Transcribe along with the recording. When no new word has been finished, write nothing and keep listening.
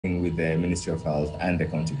with the Ministry of Health and the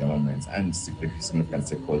county governments and significant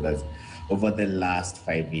stakeholders over the last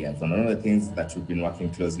 5 years. And one of the things that we've been working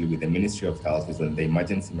closely with the Ministry of Health is on the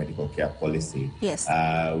emergency medical care policy, yes,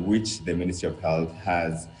 which the Ministry of Health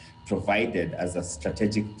has provided as a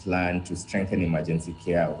strategic plan to strengthen emergency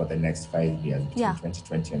care over the next 5 years, between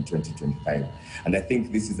 2020 and 2025. And I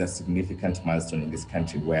think this is a significant milestone in this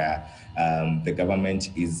country where the government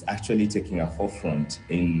is actually taking a forefront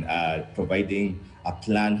in providing a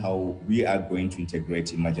plan how we are going to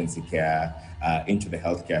integrate emergency care into the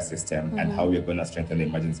healthcare system and how we are going to strengthen the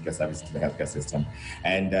emergency care service to the healthcare system.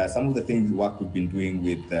 And some of the work we've been doing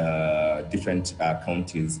with different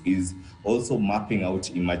counties is also mapping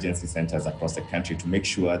out emergency centers across the country to make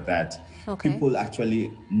sure that people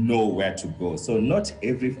actually know where to go. So that's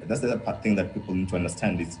the other thing that people need to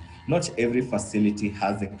understand is not every facility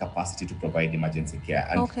has the capacity to provide emergency care.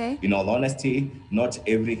 And in all honesty, not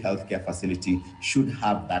every healthcare facility should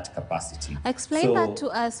have that capacity. Explain that to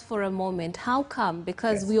us for a moment. How come?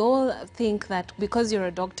 Because we all think that because you're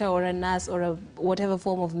a doctor or a nurse or a whatever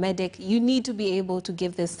form of medic, you need to be able to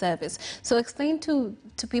give this service. So explain to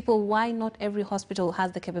people why not every hospital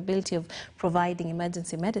has the capability of providing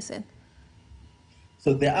emergency medicine.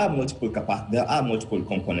 So there are multiple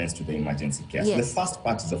components to the emergency care. So the first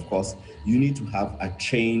part is, of course, you need to have a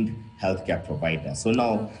trained healthcare provider. So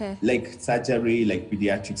now, like surgery, like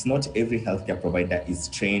pediatrics, not every healthcare provider is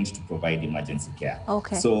trained to provide emergency care.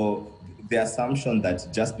 So the assumption that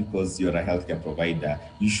just because you're a healthcare provider,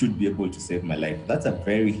 you should be able to save my life, that's a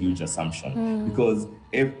very huge assumption because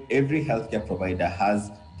every healthcare provider has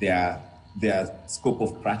their scope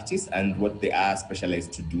of practice and what they are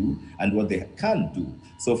specialized to do and what they can do.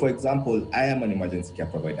 So for example, I am an emergency care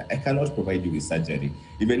provider. I cannot provide you with surgery.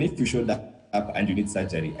 Even if you showed up and you need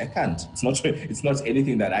surgery, I can't. It's not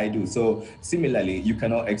anything that I do. So similarly, you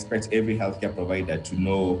cannot expect every healthcare provider to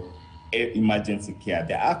know emergency care.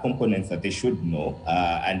 There are components that they should know,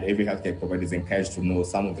 and every healthcare provider is encouraged to know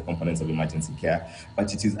some of the components of emergency care,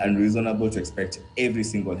 but it is unreasonable to expect every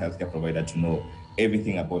single healthcare provider to know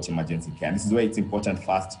everything about emergency care. And this is why it's important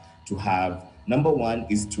first to have, number one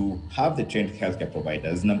is to have the trained healthcare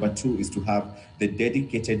providers. Number two is to have the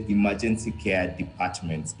dedicated emergency care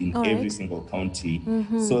departments in every single county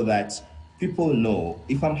so that people know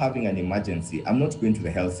if I'm having an emergency, I'm not going to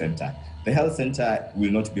the health center. The health center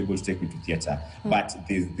will not be able to take me to theater, but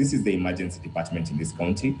this is the emergency department in this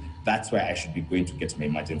county. That's where I should be going to get my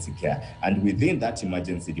emergency care. And within that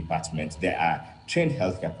emergency department, there are trained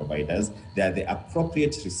healthcare providers. There are the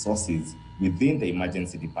appropriate resources within the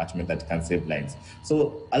emergency department that can save lives.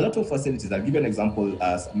 So a lot of facilities, I'll give you an example,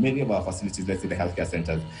 many of our facilities, let's say the healthcare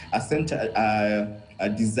centers, are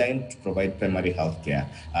designed to provide primary healthcare,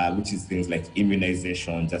 which is things like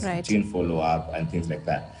immunization, just routine follow-up and things like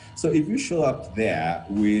that. So if you show up there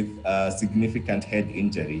with a significant head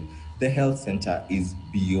injury, the health center is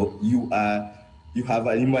beyond, you have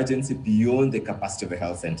an emergency beyond the capacity of the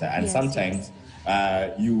health center. And sometimes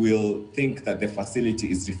you will think that the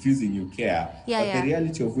facility is refusing you care, but the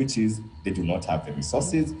reality of which is they do not have the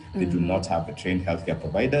resources, they do not have the trained healthcare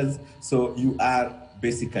providers, so you are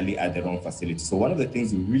basically at the wrong facility. So one of the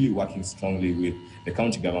things we're really working strongly with the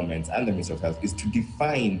county governments and the Ministry of Health is to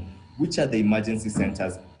define which are the emergency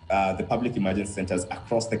centers, the public emergency centers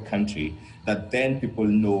across the country, that then people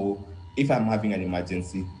know if I'm having an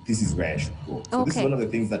emergency, this is where I should go. So this is one of the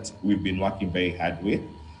things that we've been working very hard with.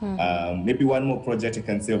 Maybe one more project I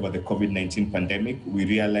can say about the COVID-19 pandemic. We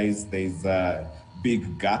realized there's a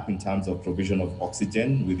big gap in terms of provision of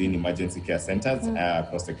oxygen within emergency care centers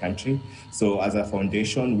across the country. So as a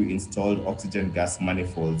foundation, we installed oxygen gas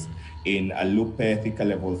manifolds in Alupe, Thika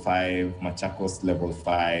Level 5, Machakos Level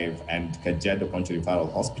 5, and Kajiado County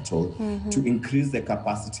Referral Hospital to increase the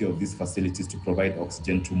capacity of these facilities to provide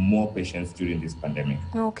oxygen to more patients during this pandemic.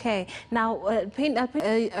 Okay. Now,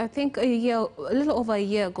 I think a little over a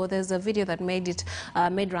year ago, there's a video that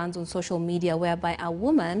made rounds on social media whereby a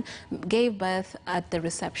woman gave birth at the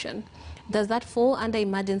reception. Does that fall under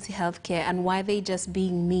emergency healthcare, and why are they just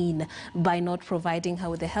being mean by not providing her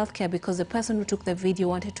with the healthcare? Because the person who took the video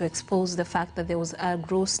wanted to expose the fact that there was a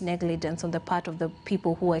gross negligence on the part of the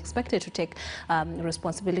people who were expected to take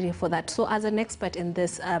responsibility for that. So as an expert in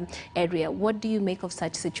this area, what do you make of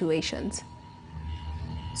such situations?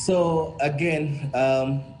 So again,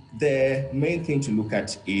 the main thing to look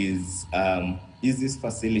at is this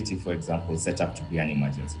facility, for example, set up to be an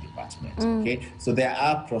emergency department? Okay, so there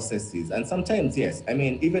are processes, and sometimes, yes, I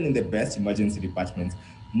mean, even in the best emergency departments,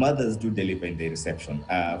 mothers do deliver in the reception.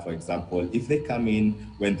 For example, if they come in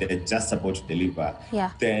when they're just about to deliver,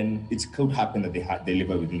 then it could happen that they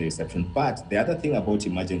deliver within the reception. But the other thing about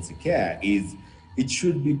emergency care is it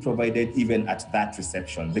should be provided even at that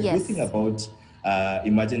reception. The good thing about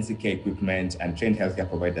emergency care equipment and trained healthcare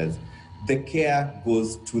providers, the care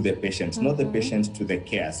goes to the patient, not the patient to the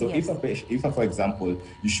care. So if, for example,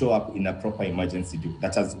 you show up in a proper emergency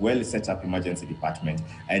that has well set up emergency department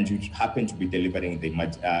and you happen to be delivering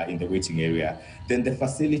in the waiting area, then the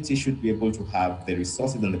facility should be able to have the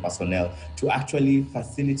resources and the personnel to actually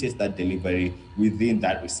facilitate that delivery within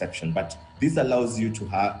that reception. But this allows you to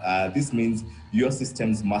have, this means your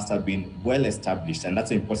systems must have been well established, and that's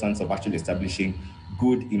the importance of actually establishing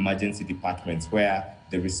good emergency departments where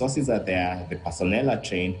the resources are there, the personnel are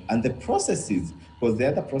trained, and the processes, because the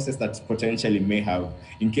other process that potentially may have,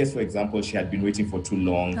 in case, for example, she had been waiting for too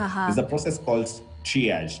long, there's a process called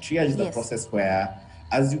triage. Triage is the process where,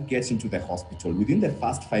 as you get into the hospital, within the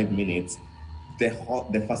first 5 minutes,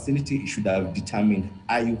 the facility should have determined,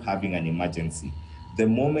 are you having an emergency? The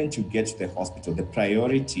moment you get to the hospital, the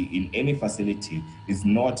priority in any facility is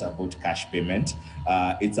not about cash payment.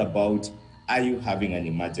 It's about, are you having an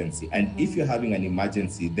emergency? And if you're having an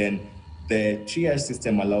emergency, then the triage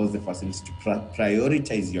system allows the facility to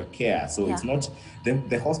prioritize your care. So it's not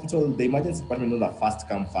the hospital, the emergency department, not a fast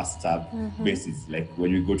come, fast serve basis, like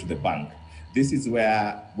when you go to the bank. This is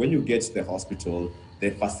where, when you get to the hospital, the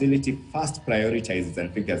facility first prioritizes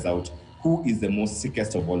and figures out who is the most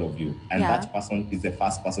sickest of all of you, and that person is the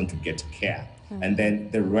first person to get care. And then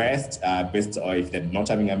the rest, based on if they're not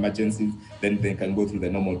having emergencies, then they can go through the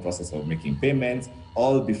normal process of making payments,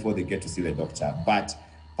 all before they get to see the doctor. But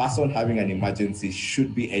person having an emergency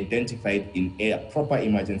should be identified in a proper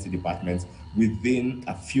emergency department within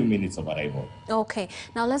a few minutes of arrival. Okay,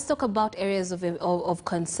 now let's talk about areas of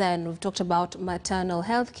concern. We've talked about maternal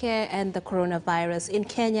health care and the coronavirus in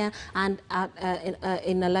Kenya and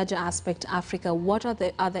in a larger aspect, Africa. What are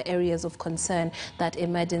the other areas of concern that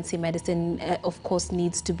emergency medicine, of course,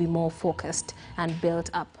 needs to be more focused and built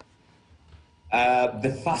up?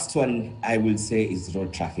 The first one, I will say, is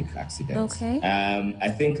road traffic accidents. Okay. I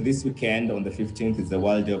think this weekend on the 15th is the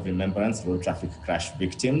World Day of Remembrance, road traffic crash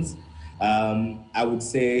victims. I would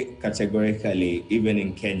say categorically, even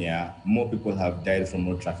in Kenya, more people have died from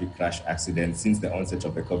road traffic crash accidents since the onset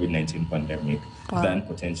of the COVID-19 pandemic than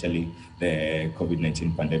potentially the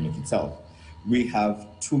COVID-19 pandemic itself. We have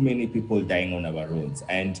too many people dying on our roads.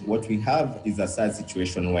 And what we have is a sad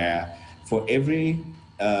situation where for every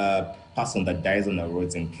person that dies on our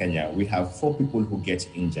roads in Kenya, we have 4 people who get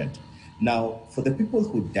injured. Now, for the people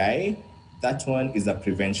who die, that one is a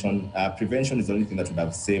prevention. Prevention is the only thing that would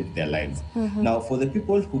have saved their lives. Now, for the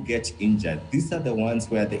people who get injured, these are the ones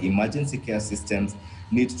where the emergency care systems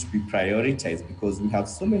need to be prioritized, because we have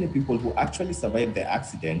so many people who actually survive the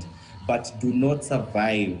accident but do not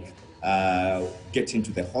survive getting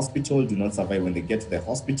to the hospital, do not survive when they get to the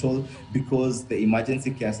hospital, because the emergency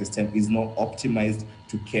care system is not optimized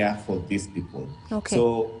to care for these people. Okay.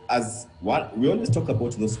 So we always talk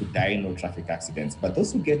about those who die in road traffic accidents, but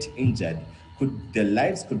those who get injured, their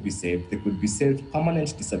lives could be saved. They could be saved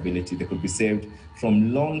permanent disability. They could be saved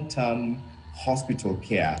from long-term hospital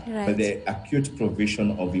care by the acute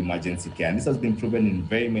provision of emergency care. And this has been proven in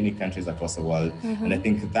very many countries across the world. And I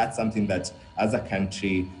think that's something that, as a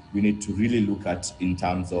country, we need to really look at in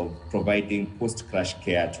terms of providing post-crash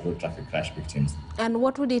care to road traffic crash victims. And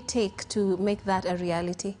what would it take to make that a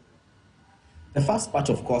reality? The first part,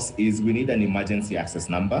 of course, is we need an emergency access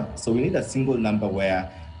number. So we need a single number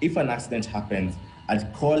where, if an accident happens, a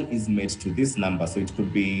call is made to this number. So it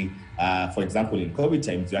could be, for example, in COVID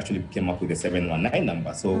times, we actually came up with a 719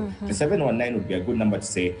 number. So the 719 would be a good number to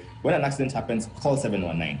say, when an accident happens, call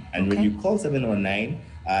 719. And when you call 719,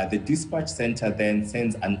 the dispatch center then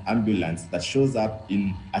sends an ambulance that shows up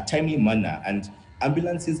in a timely manner. And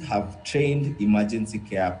ambulances have trained emergency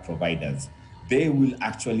care providers. They will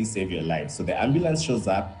actually save your life. So the ambulance shows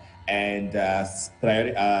up and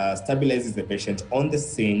stabilizes the patient on the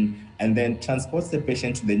scene, and then transports the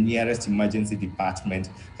patient to the nearest emergency department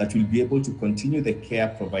that will be able to continue the care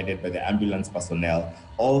provided by the ambulance personnel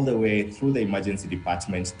all the way through the emergency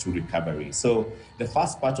department to recovery. So the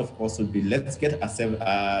first part, of course, would be, let's get not a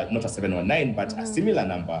 719, but a similar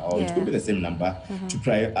number, or it could be the same number,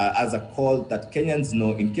 to as a call that Kenyans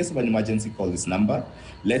know, in case of an emergency, call this number.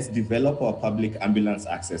 Let's develop our public ambulance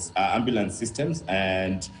ambulance systems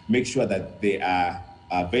and make sure that they are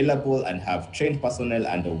available and have trained personnel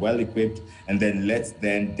and are well equipped, and then let's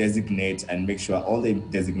designate and make sure all the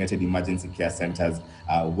designated emergency care centers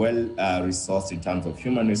are well resourced in terms of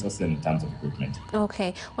human resources and in terms of equipment.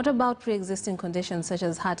 Okay. What about pre-existing conditions such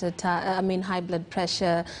as heart attack, high blood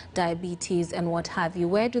pressure, diabetes, and what have you?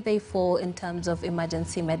 Where do they fall in terms of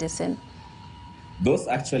emergency medicine? Those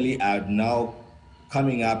actually are now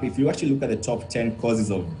coming up, if you actually look at the top 10 causes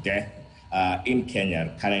of death in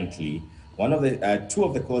Kenya currently, two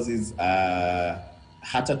of the causes are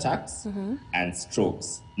heart attacks and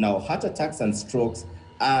strokes. Now, heart attacks and strokes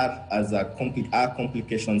are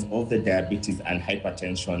complications of the diabetes and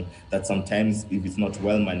hypertension that sometimes, if it's not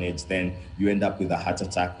well managed, then you end up with a heart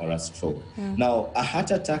attack or a stroke. Now, a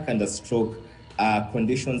heart attack and a stroke are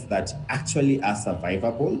conditions that actually are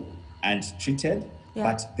survivable and treated,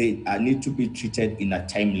 but they need to be treated in a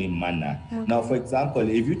timely manner. Now, for example,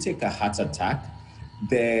 if you take a heart attack,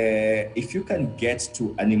 if you can get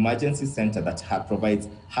to an emergency center that provides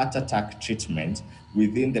heart attack treatment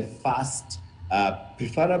within the first,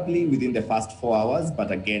 preferably within the first 4 hours, but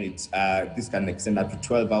again, this can extend up to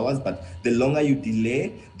 12 hours, but the longer you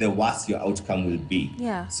delay, the worse your outcome will be.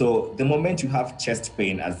 So the moment you have chest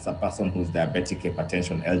pain as a person who's diabetic,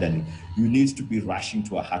 hypertension, elderly, you need to be rushing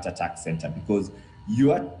to a heart attack center because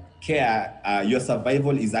your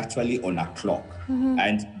survival is actually on a clock.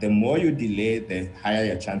 And the more you delay, the higher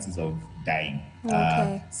your chances of dying.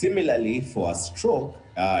 Similarly, for a stroke,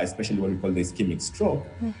 especially what we call the ischemic stroke,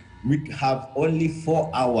 we have only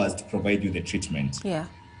 4 hours to provide you the treatment.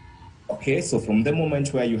 Okay, so from the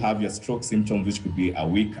moment where you have your stroke symptoms, which could be a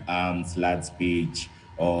weak arm, slurred speech,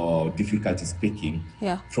 or difficulty speaking,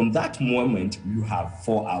 from that moment, you have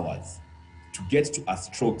 4 hours to get to a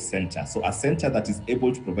stroke center. So a center that is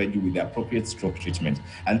able to provide you with the appropriate stroke treatment.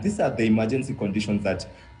 And these are the emergency conditions that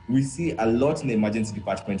we see a lot in the emergency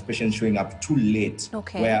department, patients showing up too late,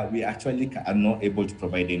 where we actually are not able to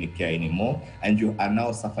provide any care anymore, and you are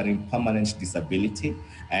now suffering permanent disability,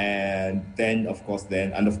 and then, of course,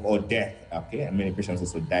 or death, and many patients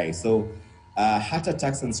also die. So heart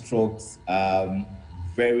attacks and strokes,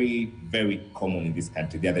 very, very common in this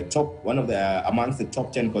country. They are amongst the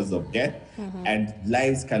top 10 causes of death, and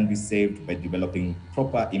lives can be saved by developing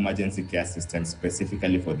proper emergency care systems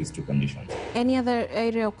specifically for these two conditions. Any other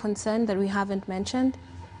area of concern that we haven't mentioned?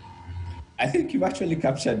 I think you've actually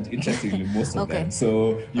captured, interestingly, most of them.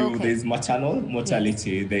 So there's maternal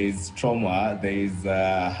mortality, there's trauma, there's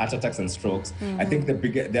heart attacks and strokes. I think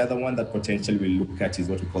the other one that potentially we'll look at is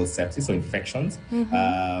what we call sepsis, or infections.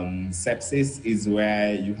 Sepsis is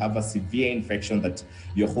where you have a severe infection that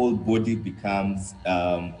your whole body becomes,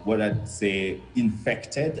 what I'd say,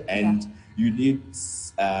 infected, and you need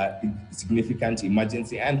significant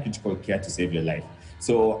emergency and critical care to save your life.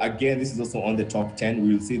 So again, this is also on the top 10.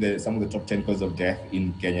 We will see that some of the top 10 causes of death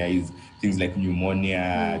in Kenya is things like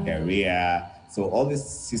pneumonia, diarrhea. So all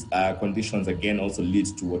these conditions again also lead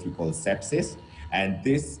to what we call sepsis. And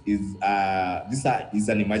this is a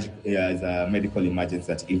medical emergency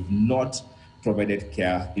that, if not provided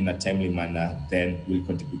care in a timely manner, then will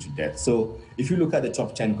contribute to death. So if you look at the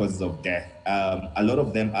top 10 causes of death, a lot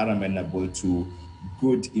of them are amenable to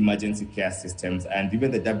good emergency care systems, and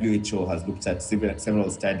even the WHO has looked at several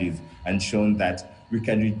studies and shown that we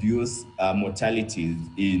can reduce mortalities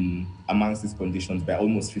amongst these conditions by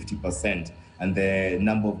almost 50%, and the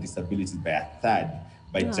number of disabilities by a third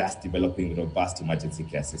by just developing robust emergency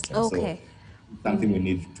care systems. So something we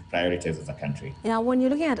need to prioritize as a country. Now, when you're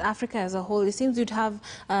looking at Africa as a whole, it seems you'd have,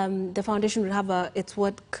 the foundation would have its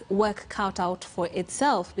work cut out for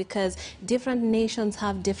itself, because different nations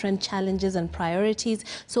have different challenges and priorities.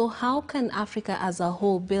 So how can Africa as a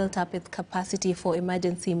whole build up its capacity for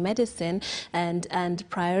emergency medicine and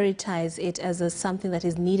prioritize it as something that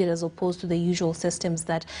is needed, as opposed to the usual systems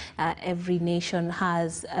that every nation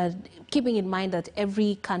has, keeping in mind that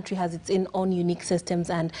every country has its own unique systems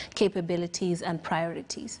and capabilities and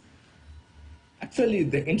priorities? Actually,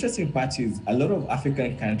 the interesting part is a lot of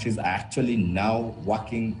African countries are actually now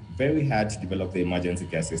working very hard to develop the emergency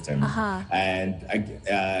care system. And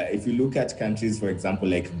if you look at countries, for example,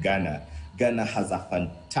 like Ghana, Ghana has a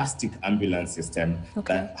fantastic ambulance system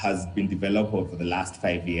that has been developed over the last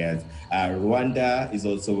 5 years. Rwanda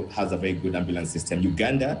has a very good ambulance system.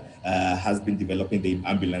 Uganda has been developing the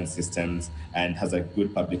ambulance systems and has a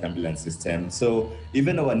good public ambulance system. So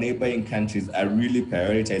even our neighboring countries are really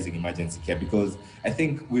prioritizing emergency care, because I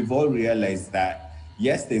think we've all realized that,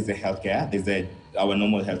 yes, there's our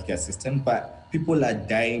normal healthcare system, but people are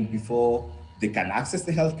dying before they can access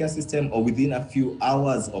the healthcare system, or within a few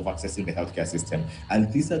hours of accessing the healthcare system.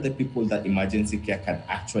 And these are the people that emergency care can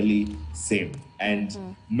actually save.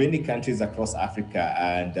 And many countries across Africa,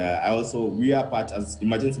 and we are part, as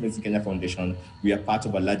Emergency Medicine Kenya Foundation, we are part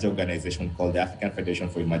of a larger organization called the African Federation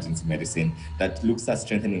for Emergency Medicine that looks at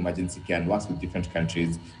strengthening emergency care and works with different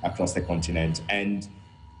countries across the continent. And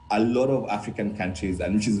a lot of African countries,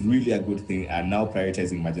 and which is really a good thing, are now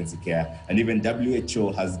prioritizing emergency care. And even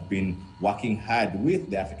WHO has been working hard with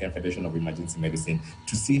the African Federation of Emergency Medicine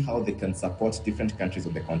to see how they can support different countries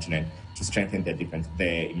of the continent to strengthen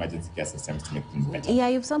their emergency care systems to make things better. Yeah,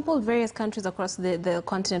 you've sampled various countries across the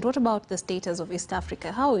continent. What about the status of East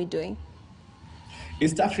Africa? How are we doing?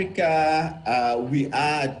 East Africa, we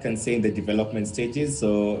are, can say, in the development stages.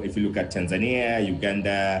 So if you look at Tanzania,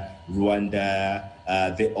 Uganda, Rwanda,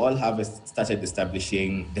 they all have started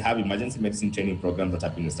establishing, they have emergency medicine training programs that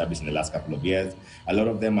have been established in the last couple of years. A lot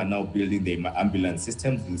of them are now building the ambulance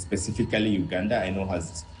systems. Specifically Uganda, I know,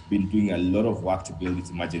 has been doing a lot of work to build its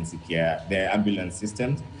emergency care, their ambulance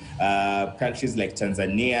systems. Countries like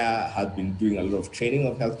Tanzania have been doing a lot of training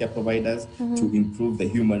of healthcare providers to improve the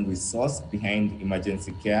human resource behind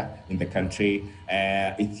emergency care in the country.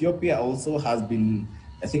 Ethiopia also has been,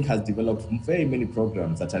 I think, has developed very many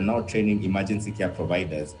programs that are now training emergency care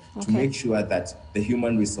providers to make sure that the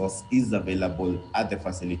human resource is available at the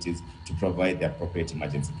facilities to provide the appropriate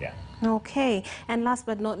emergency care. Okay, and last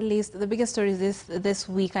but not least, the biggest story is this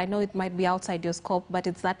week. I know it might be outside your scope, but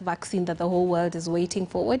it's that vaccine that the whole world is waiting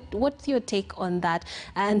for. What's your take on that?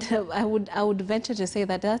 And I would venture to say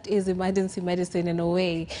that is emergency medicine in a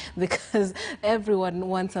way, because everyone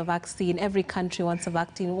wants a vaccine. Every country wants a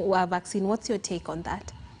vaccine. What's your take on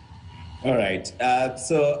that? All right.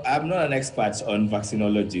 So I'm not an expert on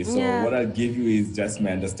vaccinology. So what I'll give you is just my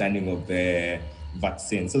understanding of the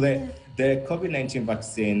vaccine. So the COVID-19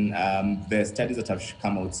 vaccine, the studies that have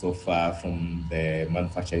come out so far from the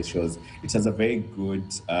manufacturer shows it has a very good,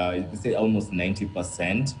 you could say almost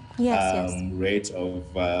 90% rate of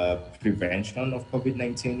prevention of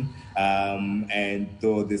COVID-19. And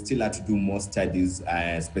though they still have to do more studies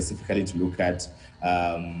specifically to look at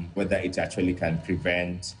whether it actually can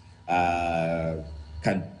prevent,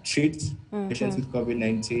 can treat patients with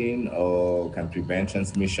COVID-19 or can prevent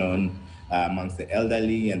transmission amongst the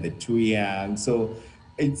elderly and the too young. So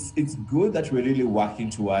it's good that we're really working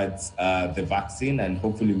towards the vaccine, and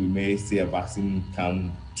hopefully we may see a vaccine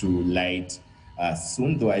come to light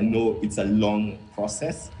soon, though I know it's a long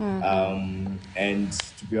process. And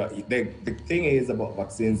to be, the thing is about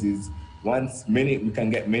vaccines is once we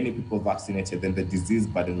can get many people vaccinated, then the disease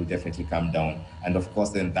burden will definitely come down. And of course,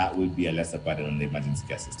 then that will be a lesser burden on the emergency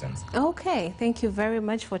care systems. Okay, thank you very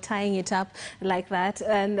much for tying it up like that.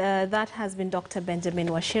 And that has been Dr. Benjamin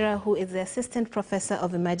Wachira, who is the Assistant Professor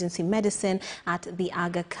of Emergency Medicine at the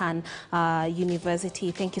Aga Khan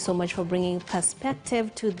University. Thank you so much for bringing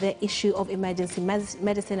perspective to the issue of emergency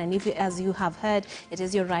medicine. And if you, as you have heard, it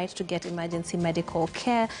is your right to get emergency medical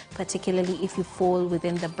care, particularly if you fall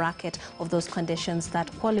within the bracket of those conditions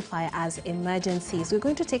that qualify as emergencies. We're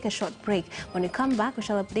going to take a short break. When we come back, we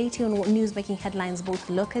shall update you on news making headlines both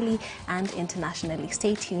locally and internationally.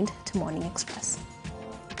 Stay tuned to Morning Express.